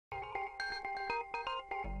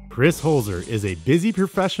Chris Holzer is a busy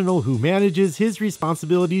professional who manages his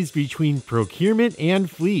responsibilities between procurement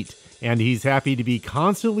and fleet, and he's happy to be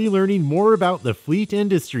constantly learning more about the fleet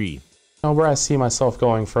industry. Where I see myself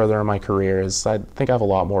going further in my career is I think I have a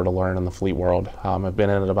lot more to learn in the fleet world. I've been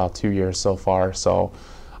in it about 2 years so far, so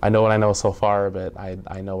I know what I know so far, but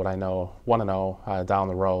I know what I want to know down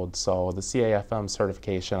the road. So the CAFM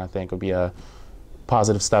certification I think would be a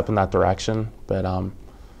positive step in that direction, but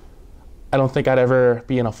I don't think I'd ever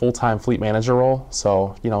be in a full-time fleet manager role,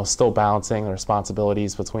 so still balancing the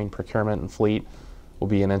responsibilities between procurement and fleet will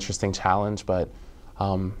be an interesting challenge, but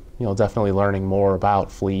definitely learning more about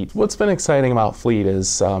fleet. What's been exciting about fleet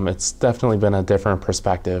is it's definitely been a different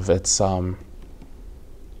perspective. It's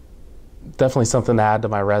definitely something to add to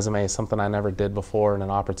my resume, something I never did before, and an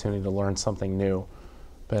opportunity to learn something new.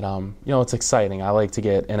 But it's exciting. I like to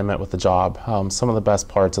get intimate with the job. Some of the best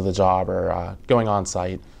parts of the job are going on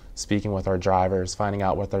site, speaking with our drivers, finding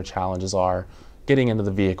out what their challenges are, getting into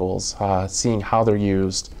the vehicles, seeing how they're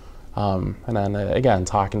used, and then again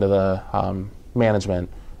talking to the management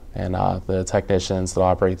and the technicians that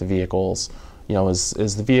operate the vehicles.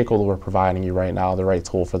 Is the vehicle that we're providing you right now the right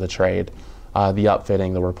tool for the trade? The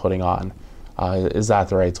upfitting that we're putting on, is that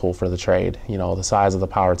the right tool for the trade? The size of the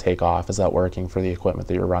power takeoff, is that working for the equipment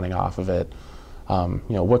that you're running off of it?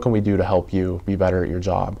 What can we do to help you be better at your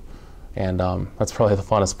job? And that's probably the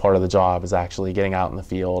funnest part of the job, is actually getting out in the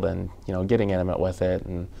field and getting intimate with it,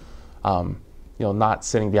 and not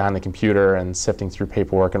sitting behind the computer and sifting through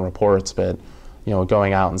paperwork and reports, but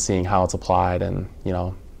going out and seeing how it's applied and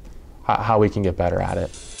how we can get better at it.